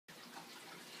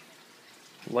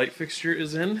light fixture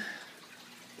is in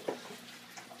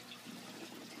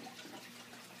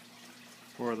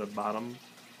for the bottom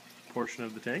portion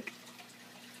of the tank.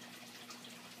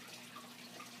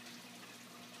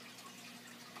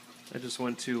 I just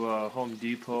went to Home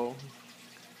Depot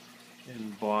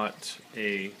and bought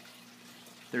a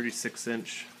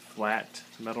 36-inch flat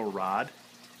metal rod.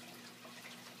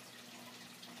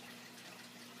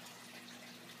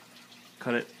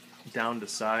 Cut it down to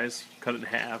size, cut it in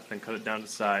half, then cut it down to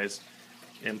size,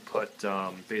 and put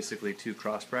basically 2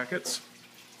 cross brackets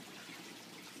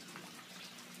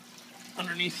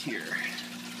underneath here.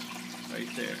 Right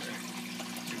there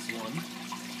is one,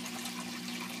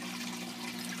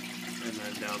 and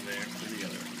then down there for the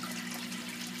other.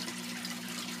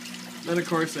 Then of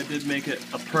course I did make it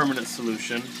a permanent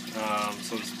solution,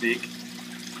 so to speak,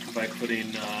 by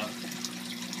putting a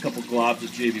couple globs of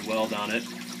JB Weld on it.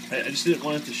 I just didn't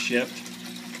want it to shift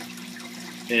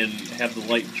and have the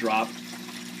light drop,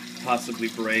 possibly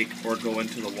break, or go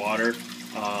into the water.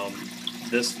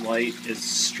 This light is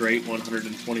straight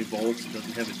 120 volts. It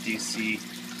doesn't have a DC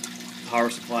power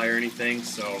supply or anything,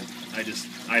 so I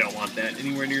don't want that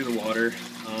anywhere near the water.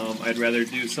 I'd rather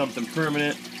do something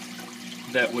permanent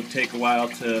that would take a while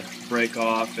to break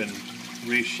off and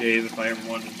reshave if I ever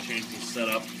wanted to change the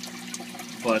setup,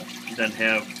 but then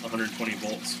have 120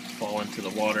 volts fall into the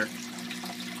water.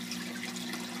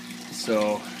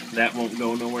 So that won't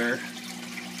go nowhere.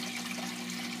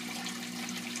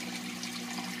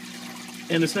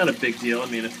 And it's not a big deal. I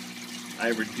mean, if I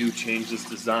ever do change this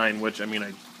design, which, I mean,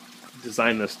 I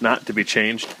designed this not to be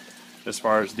changed as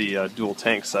far as the dual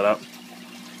tank setup,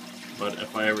 but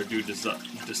if I ever do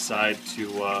decide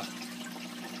to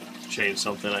change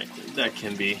something, that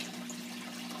can be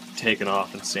taken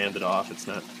off and sanded off. It's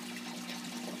not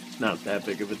that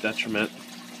big of a detriment.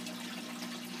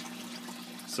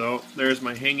 So there's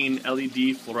my hanging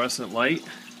LED fluorescent light,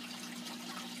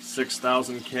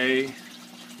 6000K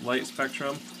light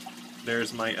spectrum.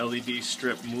 There's my LED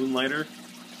strip moonlighting.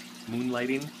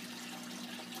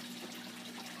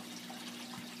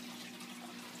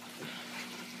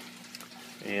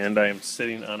 And I am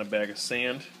sitting on a bag of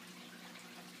sand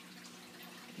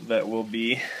that will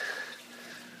be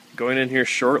going in here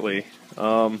shortly.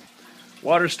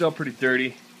 Water's still pretty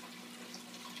dirty,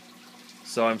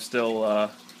 so I'm still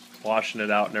washing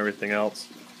it out and everything else.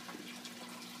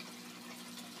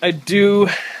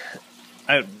 Good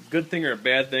thing or a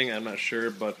bad thing, I'm not sure,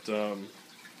 but the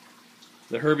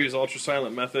Herbie's Ultra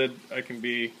Silent method I can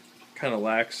be kind of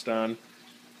laxed on.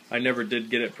 I never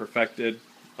did get it perfected,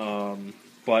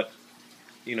 but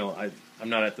you know, I'm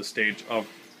not at the stage of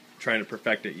trying to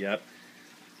perfect it yet.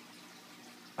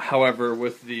 However,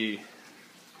 with the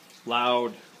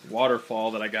loud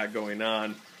waterfall that I got going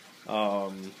on,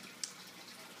 I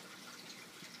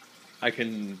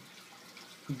can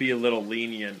be a little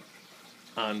lenient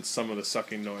on some of the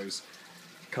sucking noise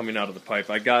coming out of the pipe.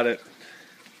 I got it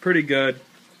pretty good.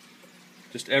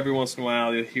 Just every once in a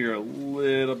while you'll hear a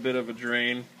little bit of a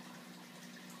drain,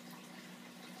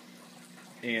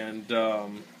 and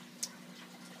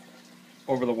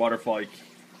over the waterfall,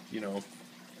 you know,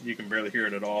 you can barely hear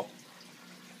it at all.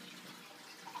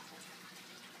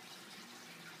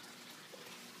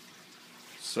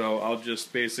 So I'll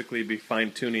just basically be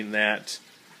fine-tuning that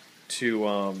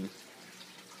to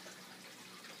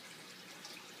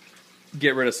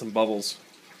get rid of some bubbles.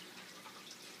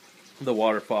 The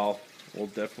waterfall will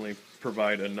definitely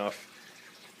provide enough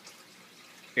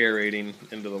aerating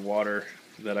into the water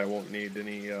that I won't need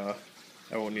any. I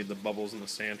won't need the bubbles in the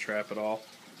sand trap at all.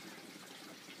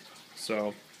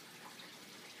 So,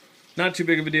 not too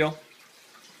big of a deal.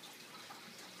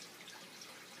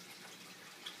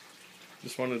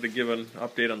 Just wanted to give an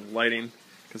update on the lighting,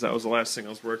 because that was the last thing I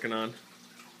was working on.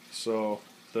 So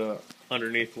the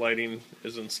underneath lighting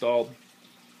is installed.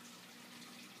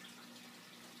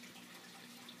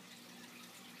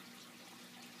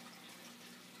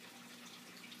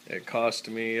 It cost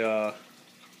me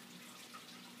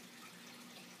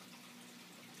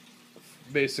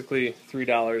basically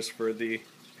 $3 for the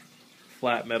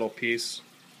flat metal piece,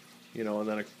 you know, and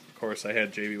then of course I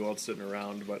had JB Weld sitting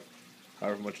around, but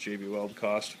however much JB Weld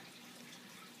cost.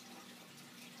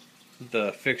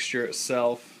 The fixture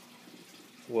itself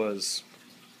was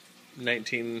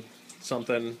 19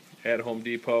 something at Home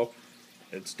Depot.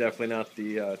 It's definitely not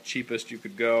the cheapest you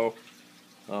could go,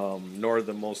 nor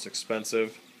the most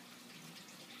expensive.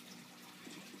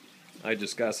 I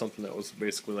just got something that was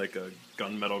basically like a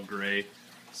gunmetal gray,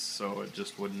 so it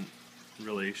just wouldn't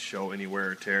really show any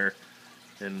wear or tear,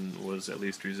 and was at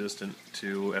least resistant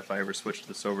to if I ever switched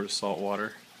this over to salt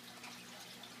water.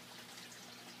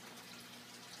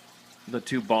 The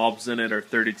two bulbs in it are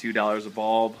 $32 a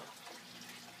bulb.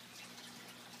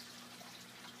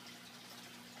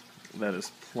 That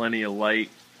is plenty of light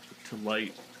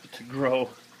to grow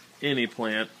any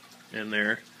plant in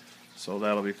there, so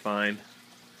that'll be fine.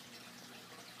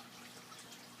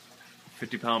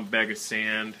 50-pound bag of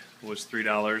sand was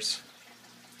 $3.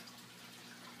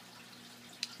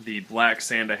 The black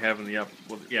sand I have in the upper,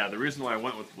 well, yeah, the reason why I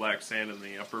went with black sand in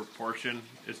the upper portion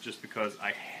is just because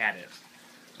I had it.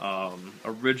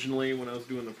 Originally, when I was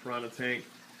doing the piranha tank,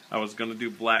 I was going to do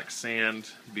black sand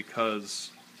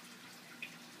because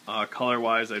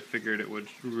color-wise, I figured it would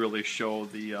really show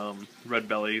the red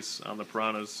bellies on the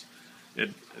piranhas.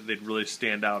 They'd really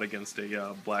stand out against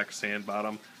a black sand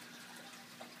bottom.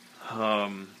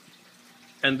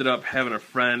 Ended up having a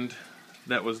friend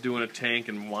that was doing a tank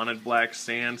and wanted black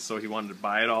sand, so he wanted to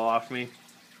buy it all off me.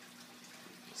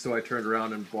 So I turned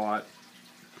around and bought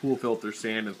pool filter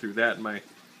sand and threw that in my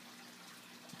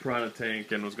piranha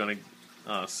tank and was going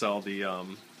to sell the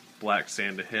black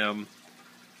sand to him.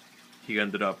 He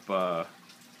ended up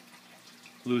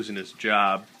losing his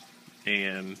job,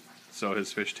 and so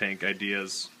his fish tank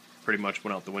ideas pretty much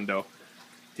went out the window.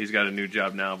 He's got a new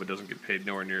job now, but doesn't get paid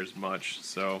nowhere near as much,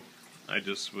 so I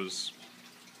just was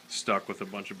stuck with a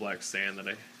bunch of black sand that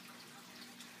I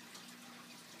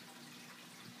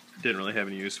didn't really have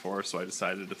any use for, so I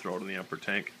decided to throw it in the upper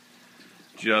tank,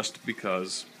 just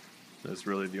because. That's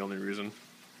really the only reason.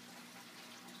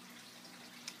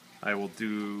 I will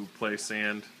do play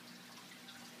sand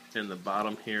in the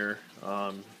bottom here.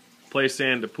 Play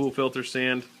sand to pool filter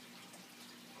sand,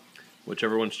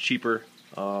 whichever one's cheaper.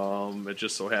 It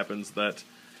just so happens that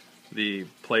the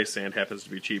play sand happens to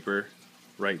be cheaper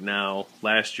right now.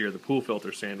 Last year the pool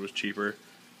filter sand was cheaper,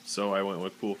 so I went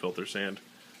with pool filter sand.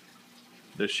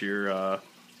 This year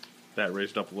that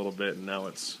raised up a little bit, and now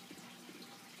it's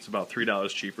about $3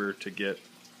 cheaper to get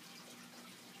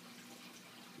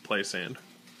play sand.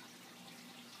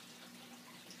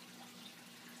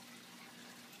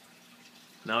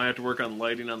 Now I have to work on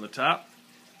lighting on the top.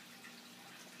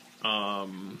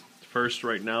 First,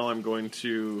 right now, I'm going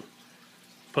to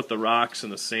put the rocks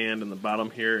and the sand in the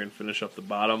bottom here and finish up the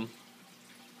bottom.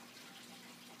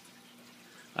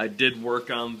 I did work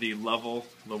on the level,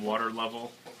 the water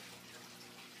level,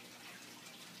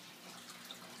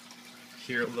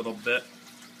 here a little bit.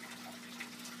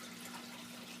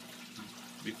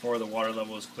 Before the water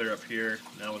level was clear up here,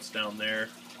 now it's down there.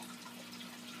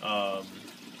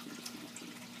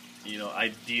 You know,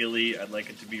 ideally I'd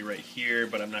like it to be right here,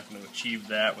 but I'm not going to achieve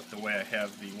that with the way I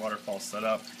have the waterfall set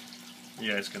up.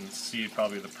 You guys can see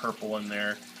probably the purple in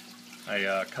there.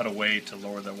 I cut away to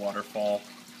lower the waterfall,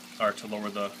 or to lower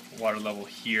the water level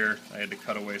here. I had to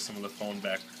cut away some of the foam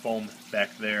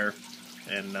back there,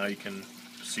 and now you can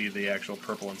see the actual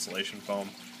purple insulation foam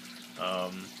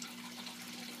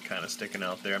kind of sticking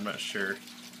out there. I'm not sure.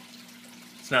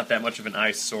 It's not that much of an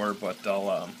eyesore, but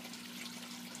I'll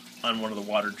on one of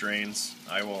the water drains,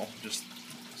 I will just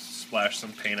splash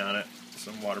some paint on it,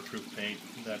 some waterproof paint,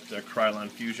 that Krylon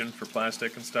Fusion for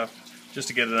plastic and stuff, just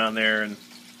to get it on there and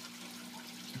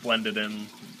blend it in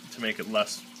to make it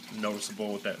less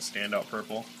noticeable with that standout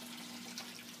purple.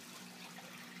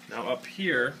 Now up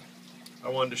here, I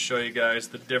wanted to show you guys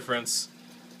the difference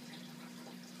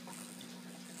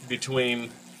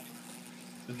between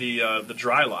the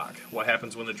dry lock, what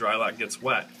happens when the dry lock gets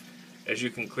wet. As you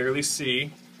can clearly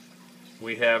see,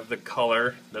 we have the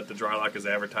color that the dry lock is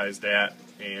advertised at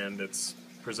and it's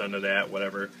presented at,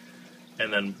 whatever.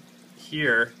 And then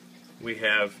here we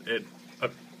have a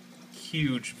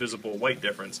huge visible white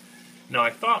difference. Now I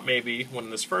thought maybe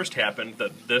when this first happened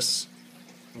that this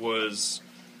was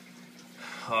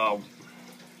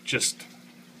just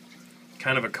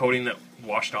kind of a coating that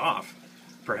washed off,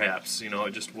 perhaps. You know,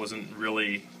 it just wasn't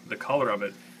really the color of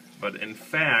it. But in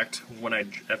fact, when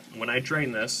I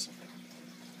drain this,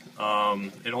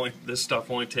 this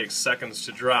stuff only takes seconds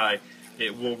to dry.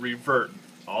 It will revert.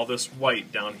 All this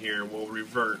white down here will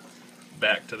revert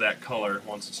back to that color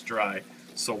once it's dry.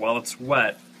 So while it's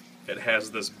wet, it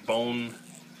has this bone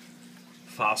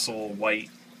fossil white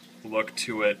look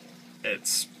to it.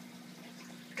 It's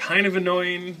kind of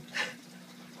annoying.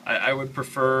 I would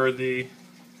prefer the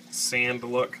sand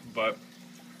look, but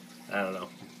I don't know.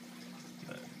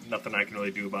 Nothing I can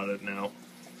really do about it now.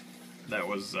 That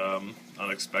was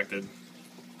unexpected,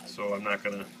 so I'm not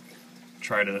going to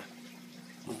try to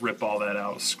rip all that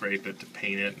out, scrape it to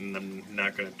paint it, and I'm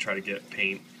not going to try to get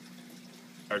paint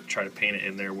or try to paint it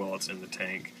in there while it's in the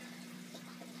tank.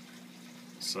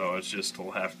 So it's just,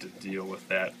 we'll have to deal with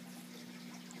that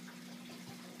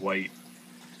white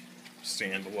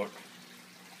sand look.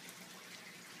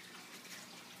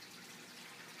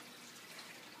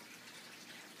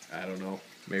 I don't know.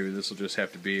 Maybe this will just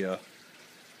have to be a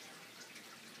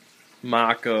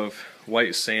mock of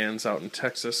White Sands out in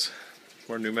Texas,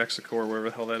 or New Mexico, or wherever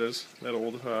the hell that is. That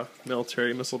old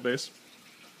military missile base.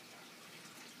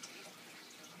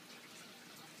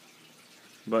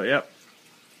 But yep,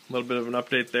 a little bit of an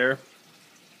update there.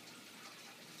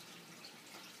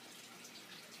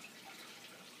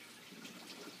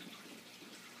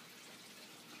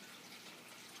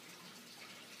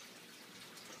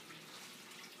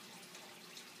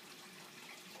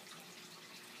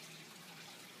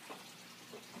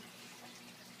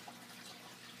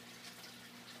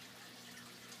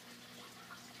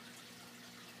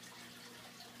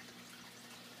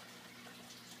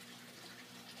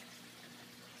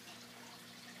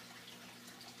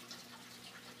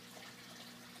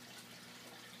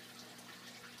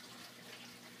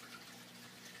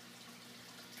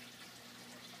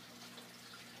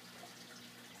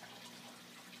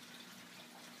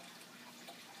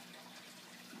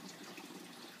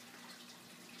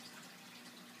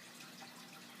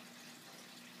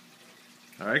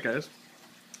 Alright guys,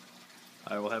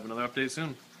 I will have another update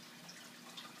soon.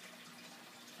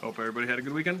 Hope everybody had a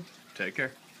good weekend. Take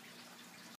care.